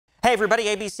Hey everybody,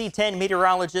 ABC 10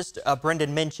 meteorologist Brenden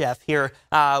Mincheff here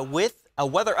with a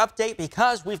weather update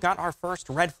because we've got our first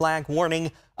red flag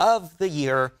warning of the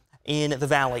year in the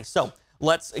valley. So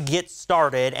let's get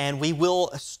started, and we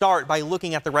will start by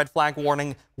looking at the red flag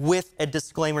warning with a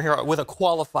disclaimer here, with a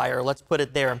qualifier. Let's put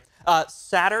it there.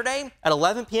 Saturday at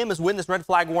 11 p.m. is when this red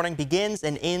flag warning begins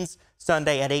and ends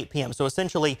Sunday at 8 p.m. So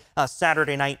essentially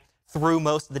Saturday night through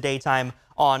most of the daytime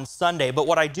on Sunday. But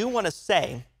what I do want to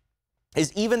say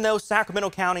is even though Sacramento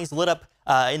County is lit up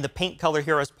in the pink color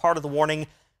here as part of the warning,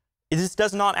 this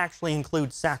does not actually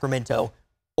include Sacramento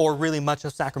or really much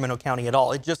of Sacramento County at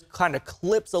all. It just kind of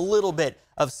clips a little bit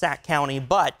of Sac County,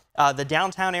 but the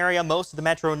downtown area, most of the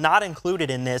metro, not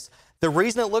included in this. The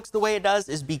reason it looks the way it does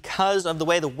is because of the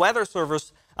way the Weather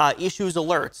Service issues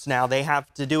alerts. Now, they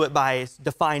have to do it by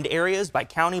defined areas, by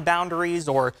county boundaries,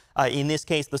 or in this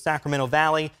case, the Sacramento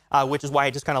Valley, which is why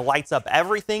it just kind of lights up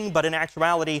everything. But in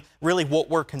actuality, really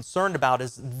what we're concerned about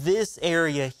is this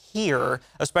area here,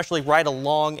 especially right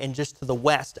along and just to the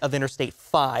west of Interstate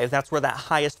 5. That's where that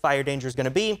highest fire danger is going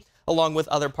to be, along with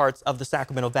other parts of the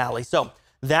Sacramento Valley. So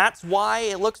that's why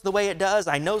it looks the way it does.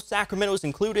 I know Sacramento is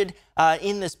included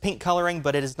in this pink coloring,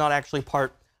 but it is not actually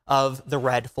part of the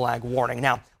red flag warning.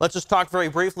 Now, let's just talk very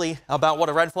briefly about what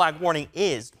a red flag warning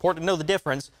is. Important to know the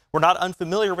difference. We're not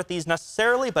unfamiliar with these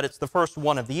necessarily, but it's the first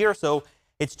one of the year, so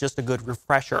it's just a good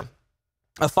refresher.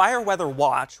 A fire weather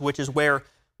watch, which is where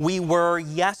we were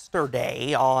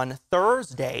yesterday on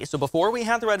Thursday. So before we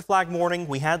had the red flag warning,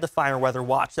 we had the fire weather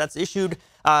watch. That's issued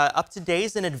up to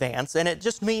days in advance, and it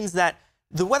just means that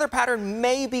the weather pattern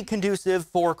may be conducive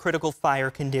for critical fire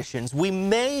conditions. We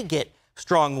may get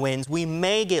strong winds. We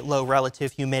may get low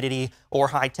relative humidity or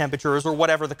high temperatures, or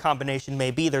whatever the combination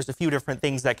may be. There's a few different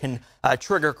things that can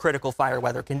trigger critical fire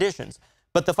weather conditions.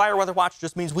 But the fire weather watch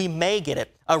just means we may get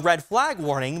it. A red flag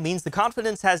warning means the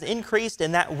confidence has increased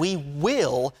and that we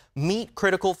will meet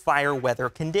critical fire weather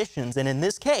conditions. And in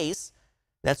this case,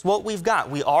 that's what we've got.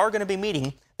 We are going to be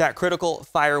meeting that critical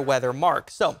fire weather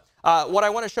mark. So what I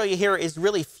want to show you here is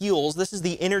really fuels. This is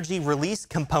the energy release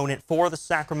component for the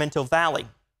Sacramento Valley.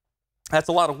 That's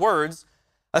a lot of words.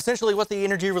 Essentially, what the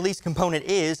energy release component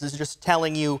is just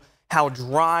telling you how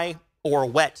dry or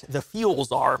wet the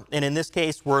fuels are. And in this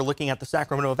case, we're looking at the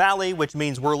Sacramento Valley, which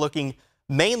means we're looking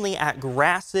mainly at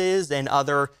grasses and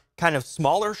other kind of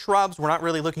smaller shrubs. We're not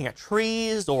really looking at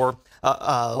trees or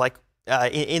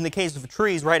in the case of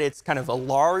trees, right, it's kind of a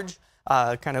large,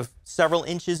 kind of several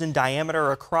inches in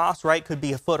diameter across, right? Could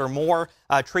be a foot or more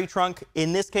tree trunk.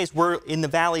 In this case, we're in the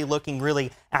valley looking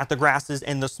really at the grasses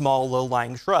and the small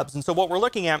low-lying shrubs. And so what we're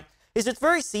looking at is it's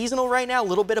very seasonal right now, a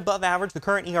little bit above average. The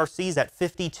current ERC is at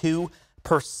 52%.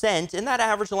 And that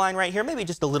average line right here, maybe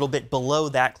just a little bit below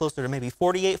that, closer to maybe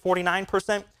 48,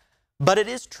 49%. But it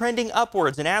is trending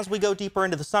upwards. And as we go deeper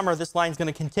into the summer, this line is going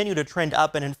to continue to trend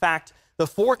up. And in fact, the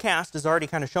forecast is already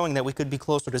kind of showing that we could be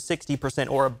closer to 60%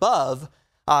 or above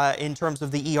in terms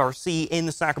of the ERC in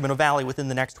the Sacramento Valley within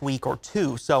the next week or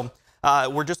two. So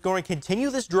we're just going to continue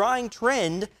this drying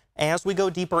trend as we go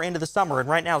deeper into the summer. And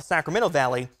right now, the Sacramento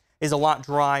Valley is a lot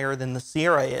drier than the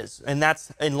Sierra is. And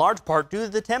that's in large part due to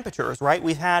the temperatures, right?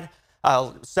 We've had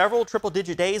several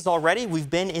triple-digit days already. We've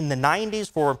been in the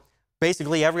 90s for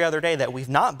basically every other day that we've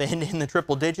not been in the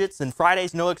triple digits, and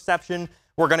Friday's no exception.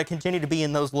 We're going to continue to be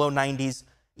in those low 90s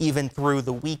even through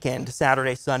the weekend,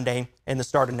 Saturday, Sunday, and the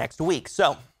start of next week.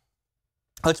 So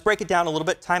let's break it down a little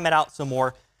bit, time it out some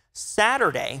more.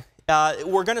 Saturday,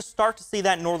 we're going to start to see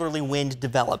that northerly wind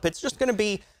develop. It's just going to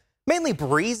be mainly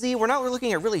breezy. We're not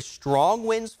looking at really strong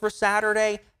winds for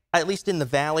Saturday, at least in the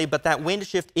valley, but that wind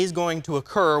shift is going to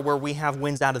occur where we have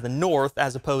winds out of the north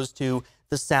as opposed to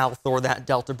the south or that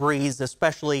delta breeze,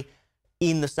 especially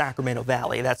in the Sacramento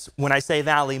Valley. That's when I say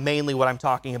valley, mainly what I'm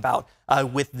talking about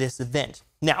with this event.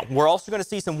 Now, we're also going to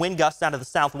see some wind gusts out of the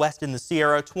southwest in the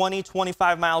Sierra, 20,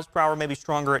 25 miles per hour, maybe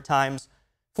stronger at times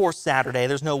for Saturday.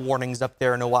 There's no warnings up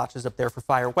there, no watches up there for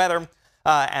fire weather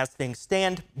as things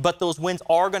stand, but those winds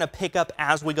are going to pick up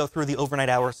as we go through the overnight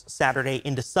hours Saturday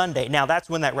into Sunday. Now,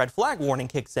 that's when that red flag warning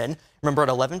kicks in. Remember, at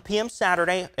 11 p.m.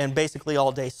 Saturday and basically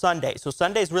all day Sunday. So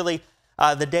Sunday's really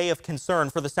the day of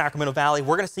concern for the Sacramento Valley.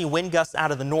 We're going to see wind gusts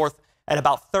out of the north at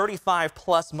about 35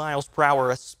 plus miles per hour,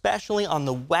 especially on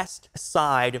the west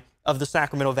side of the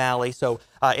Sacramento Valley. So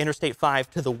Interstate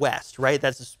 5 to the west, right?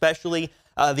 That's especially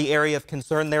the area of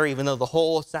concern there, even though the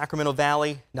whole Sacramento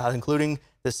Valley, not including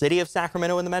the city of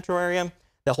Sacramento in the metro area,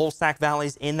 the whole Sac Valley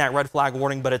is in that red flag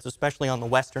warning, but it's especially on the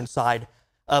western side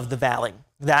of the valley.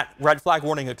 That red flag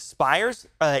warning expires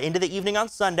into the evening on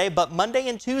Sunday, but Monday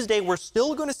and Tuesday, we're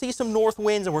still going to see some north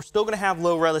winds and we're still going to have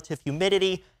low relative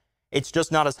humidity. It's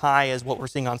just not as high as what we're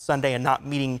seeing on Sunday and not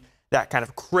meeting that kind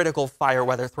of critical fire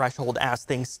weather threshold as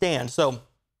things stand. So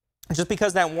just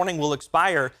because that warning will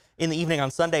expire in the evening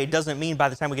on Sunday doesn't mean by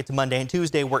the time we get to Monday and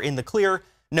Tuesday we're in the clear.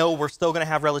 No, we're still going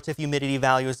to have relative humidity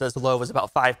values as low as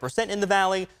about 5% in the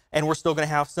valley, and we're still going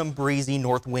to have some breezy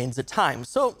north winds at times.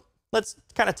 So let's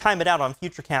kind of time it out on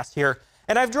Futurecast here.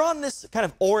 And I've drawn this kind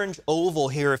of orange oval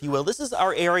here, if you will. This is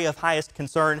our area of highest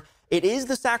concern. It is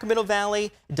the Sacramento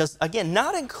Valley. It does, again,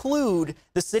 not include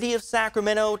the city of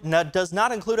Sacramento, does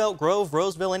not include Elk Grove,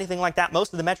 Roseville, anything like that.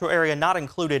 Most of the metro area not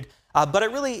included, but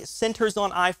it really centers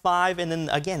on I-5. And then,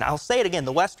 again, I'll say it again,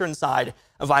 the western side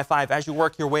of I-5 as you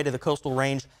work your way to the coastal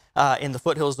range in the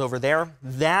foothills over there.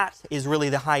 That is really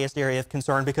the highest area of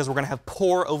concern because we're going to have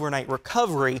poor overnight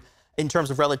recovery in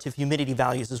terms of relative humidity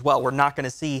values as well. We're not going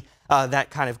to see that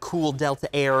kind of cool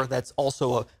delta air that's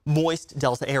also a moist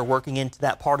delta air working into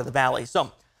that part of the valley.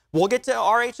 So we'll get to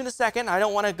RH in a second. I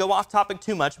don't want to go off topic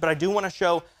too much, but I do want to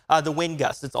show the wind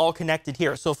gusts. It's all connected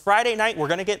here. So Friday night, we're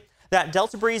going to get that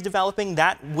delta breeze developing.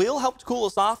 That will help to cool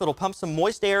us off. It'll pump some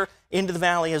moist air into the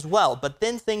valley as well. But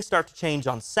then things start to change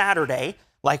on Saturday.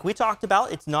 Like we talked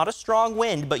about, it's not a strong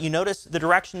wind, but you notice the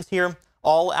directions here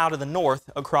all out of the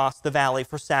north across the valley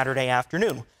for Saturday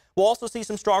afternoon. We'll also see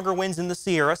some stronger winds in the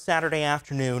Sierra Saturday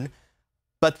afternoon,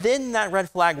 but then that red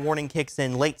flag warning kicks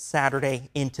in late Saturday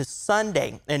into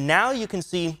Sunday. And now you can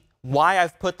see why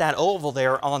I've put that oval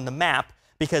there on the map,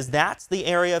 because that's the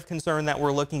area of concern that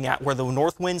we're looking at, where the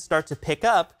north winds start to pick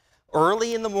up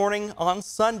early in the morning on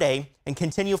Sunday and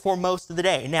continue for most of the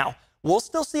day. Now, we'll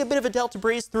still see a bit of a delta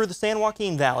breeze through the San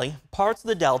Joaquin Valley, parts of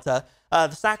the delta.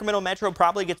 The Sacramento Metro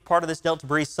probably gets part of this delta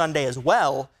breeze Sunday as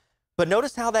well. But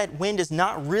notice how that wind is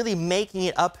not really making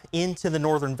it up into the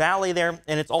northern valley there,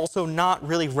 and it's also not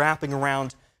really wrapping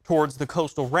around towards the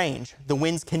coastal range. The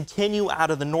winds continue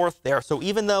out of the north there. So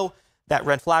even though that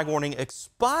red flag warning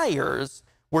expires,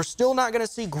 we're still not going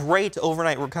to see great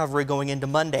overnight recovery going into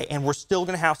Monday, and we're still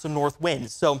going to have some north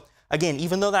winds. So again,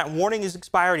 even though that warning is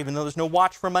expired, even though there's no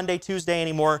watch for Monday, Tuesday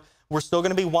anymore, we're still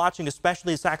going to be watching,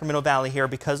 especially the Sacramento Valley here,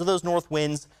 because of those north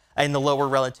winds and the lower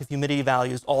relative humidity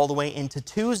values all the way into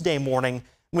Tuesday morning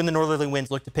when the northerly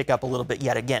winds look to pick up a little bit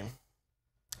yet again.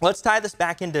 Let's tie this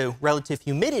back into relative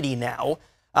humidity now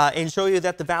and show you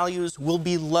that the values will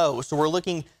be low. So we're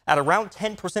looking at around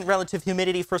 10% relative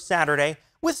humidity for Saturday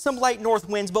with some light north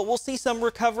winds, but we'll see some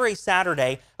recovery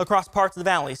Saturday across parts of the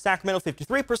valley. Sacramento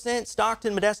 53%,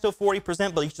 Stockton, Modesto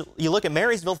 40%, but you look at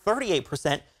Marysville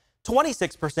 38%.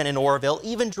 26% in Oroville,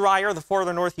 even drier the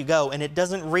farther north you go, and it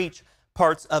doesn't reach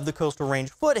parts of the coastal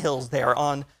range foothills there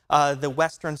on the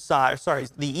western side,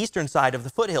 the eastern side of the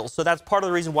foothills. So that's part of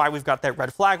the reason why we've got that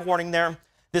red flag warning there.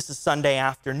 This is Sunday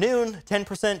afternoon, 10%,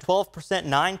 12%,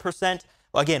 9%.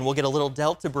 Again, we'll get a little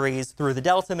delta breeze through the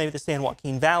delta, maybe the San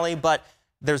Joaquin Valley, but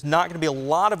there's not going to be a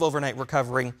lot of overnight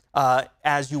recovery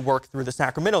as you work through the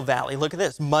Sacramento Valley. Look at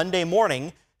this, Monday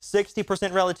morning,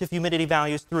 60% relative humidity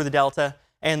values through the delta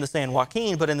and the San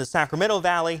Joaquin, but in the Sacramento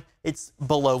Valley, it's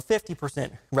below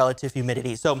 50% relative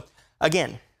humidity. So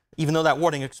again, even though that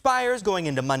warning expires going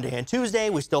into Monday and Tuesday,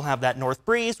 we still have that north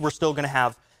breeze. We're still going to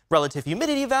have relative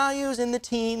humidity values in the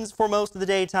teens for most of the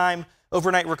daytime.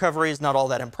 Overnight recovery is not all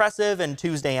that impressive, and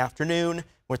Tuesday afternoon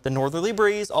with the northerly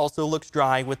breeze also looks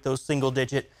dry with those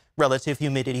single-digit relative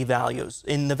humidity values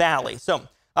in the valley. So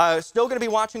still going to be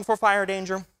watching for fire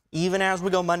danger. Even as we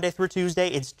go Monday through Tuesday,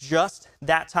 it's just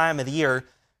that time of the year.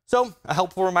 So a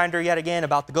helpful reminder yet again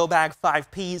about the Go Bag 5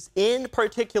 Ps in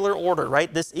particular order,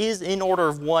 right? This is in order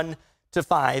of 1 to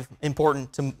 5,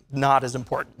 important to not as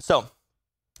important. So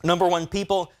number 1,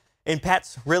 people and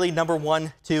pets, really number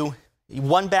 1, 2,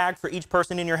 1 bag for each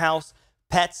person in your house.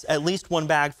 Pets, at least 1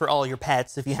 bag for all your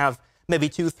pets. If you have maybe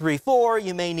 2, 3, 4,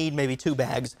 you may need maybe 2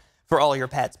 bags for all your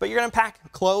pets. But you're going to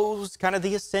pack clothes, kind of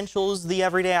the essentials, the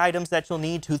everyday items that you'll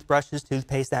need, toothbrushes,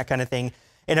 toothpaste, that kind of thing,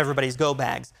 in everybody's go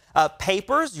bags.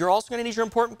 Papers, you're also going to need your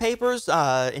important papers,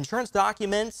 insurance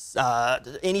documents,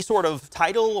 any sort of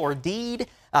title or deed,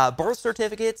 birth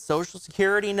certificates, social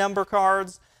security number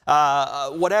cards,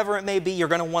 whatever it may be, you're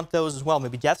going to want those as well.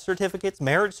 Maybe death certificates,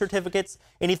 marriage certificates,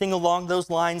 anything along those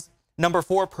lines. Number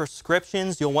 4,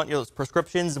 prescriptions. You'll want those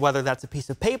prescriptions, whether that's a piece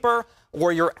of paper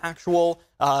or your actual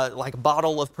like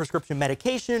bottle of prescription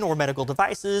medication or medical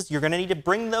devices. You're going to need to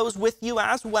bring those with you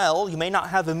as well. You may not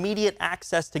have immediate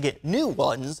access to get new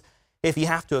ones if you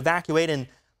have to evacuate. And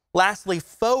lastly,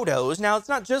 photos. Now, it's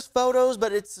not just photos,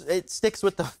 but it sticks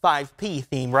with the 5P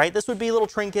theme, right? This would be little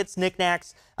trinkets,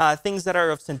 knickknacks, things that are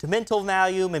of sentimental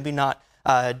value, maybe not,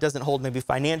 doesn't hold maybe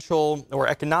financial or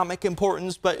economic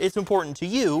importance, but it's important to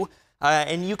you.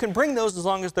 And you can bring those as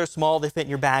long as they're small, they fit in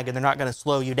your bag, and they're not going to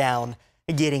slow you down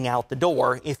getting out the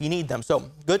door if you need them.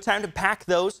 So good time to pack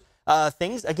those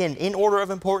things, again, in order of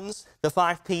importance, the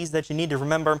 5 Ps that you need to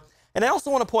remember. And I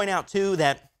also want to point out, too,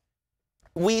 that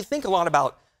we think a lot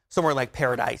about somewhere like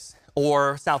Paradise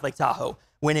or South Lake Tahoe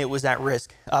when it was at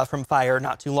risk from fire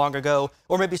not too long ago,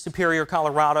 or maybe Superior,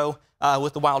 Colorado,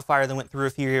 with the wildfire that went through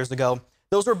a few years ago.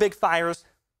 Those were big fires.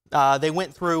 They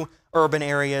went through urban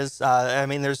areas. I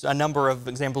mean, there's a number of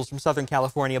examples from Southern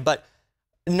California, but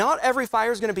not every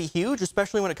fire is going to be huge,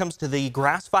 especially when it comes to the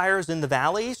grass fires in the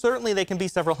valley. Certainly, they can be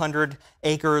several hundred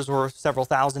acres or several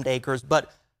thousand acres,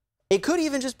 but it could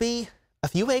even just be a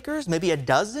few acres, maybe a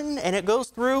dozen, and it goes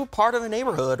through part of a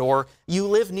neighborhood, or you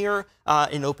live near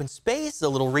an open space, a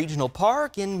little regional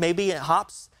park, and maybe it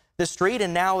hops the street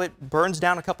and now it burns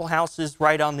down a couple houses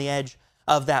right on the edge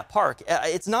of that park.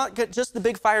 It's not just the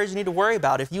big fires you need to worry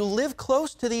about. If you live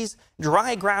close to these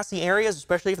dry, grassy areas,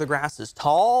 especially if the grass is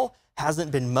tall,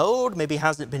 hasn't been mowed, maybe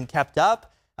hasn't been kept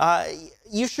up,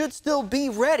 you should still be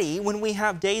ready when we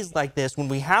have days like this, when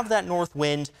we have that north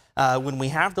wind, when we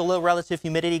have the low relative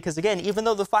humidity. Because again, even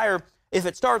though the fire, if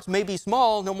it starts, may be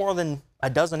small, no more than a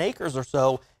dozen acres or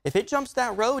so, if it jumps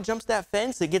that road, jumps that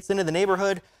fence, it gets into the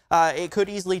neighborhood, it could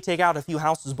easily take out a few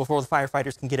houses before the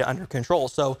firefighters can get it under control.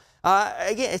 So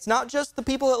again, it's not just the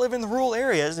people that live in the rural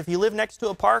areas. If you live next to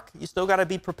a park, you still got to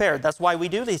be prepared. That's why we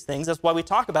do these things. That's why we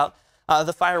talk about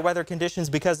the fire weather conditions,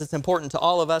 because it's important to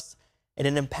all of us and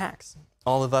it impacts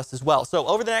all of us as well. So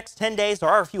over the next 10 days, there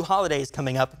are a few holidays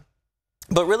coming up,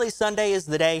 but really Sunday is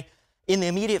the day in the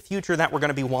immediate future that we're going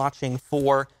to be watching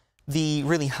for the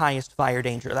really highest fire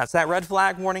danger. That's that red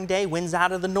flag warning day, winds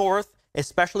out of the north,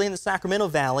 especially in the Sacramento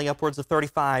Valley, upwards of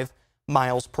 35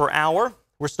 miles per hour.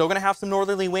 We're still going to have some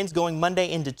northerly winds going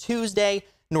Monday into Tuesday.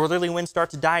 Northerly winds start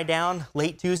to die down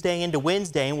late Tuesday into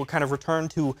Wednesday, and we'll kind of return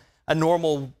to a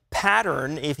normal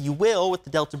pattern, if you will, with the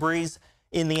Delta breeze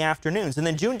in the afternoons. And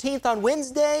then Juneteenth on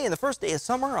Wednesday and the first day of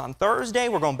summer on Thursday,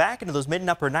 we're going back into those mid and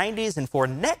upper 90s. And for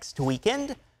next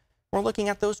weekend, we're looking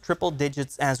at those triple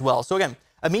digits as well. So again,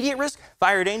 immediate risk,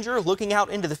 fire danger, looking out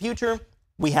into the future.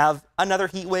 We have another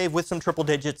heat wave with some triple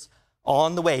digits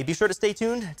on the way. Be sure to stay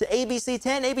tuned to ABC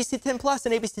 10, ABC 10 Plus,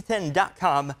 and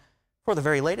ABC10.com for the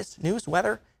very latest news,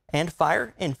 weather, and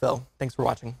fire info. Thanks for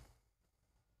watching.